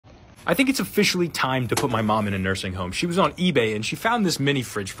I think it's officially time to put my mom in a nursing home. She was on eBay and she found this mini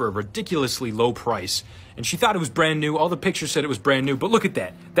fridge for a ridiculously low price. And she thought it was brand new. All the pictures said it was brand new. But look at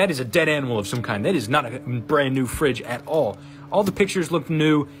that. That is a dead animal of some kind. That is not a brand new fridge at all. All the pictures looked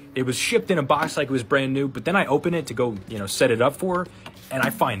new. It was shipped in a box like it was brand new. But then I open it to go, set it up for her. And I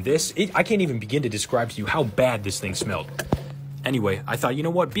find this. I can't even begin to describe to you how bad this thing smelled. Anyway, I thought, you know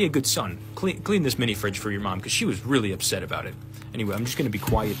what? Be a good son. Clean this mini fridge for your mom because she was really upset about it. Anyway, I'm just going to be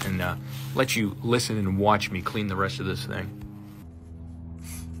quiet and let you listen and watch me clean the rest of this thing.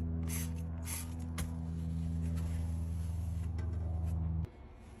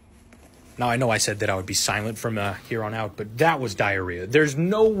 Now, I know I said that I would be silent from here on out, but that was diarrhea. There's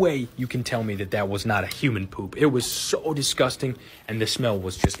no way you can tell me that that was not a human poop. It was so disgusting, and the smell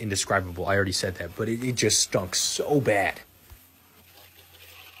was just indescribable. I already said that, but it just stunk so bad.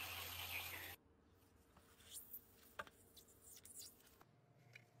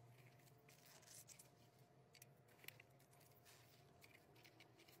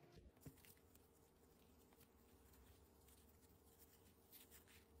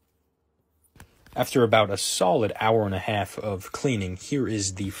 After about a solid hour and a half of cleaning, here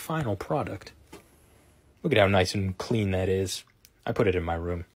is the final product. Look at how nice and clean that is. I put it in my room.